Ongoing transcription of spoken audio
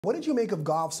What did you make of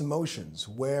Goff's motions,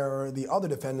 where the other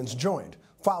defendants joined,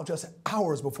 filed just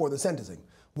hours before the sentencing?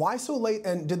 Why so late,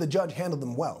 and did the judge handle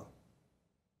them well?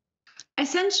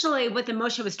 Essentially, what the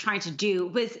motion was trying to do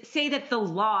was say that the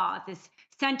law, this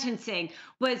sentencing,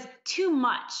 was too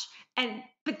much.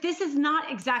 But this is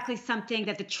not exactly something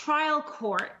that the trial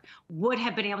court would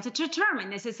have been able to determine.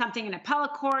 This is something an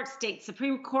appellate court, state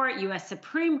Supreme Court, U.S.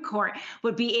 Supreme Court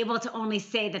would be able to only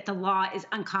say that the law is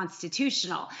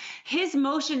unconstitutional. His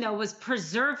motion, though, was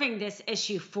preserving this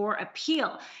issue for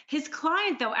appeal. His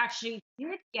client, though, actually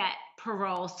did get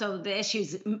parole, so the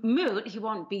issue's moot. He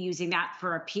won't be using that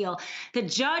for appeal. The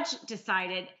judge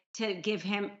decided to give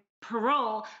him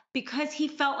parole because he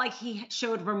felt like he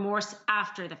showed remorse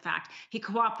after the fact. He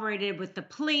cooperated with the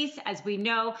police. As we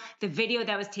know, the video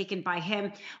that was taken by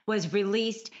him was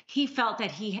released. He felt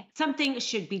that something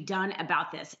should be done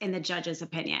about this, in the judge's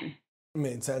opinion.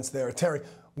 Made sense there. Terry,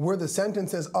 were the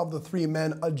sentences of the three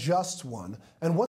men a just one? And what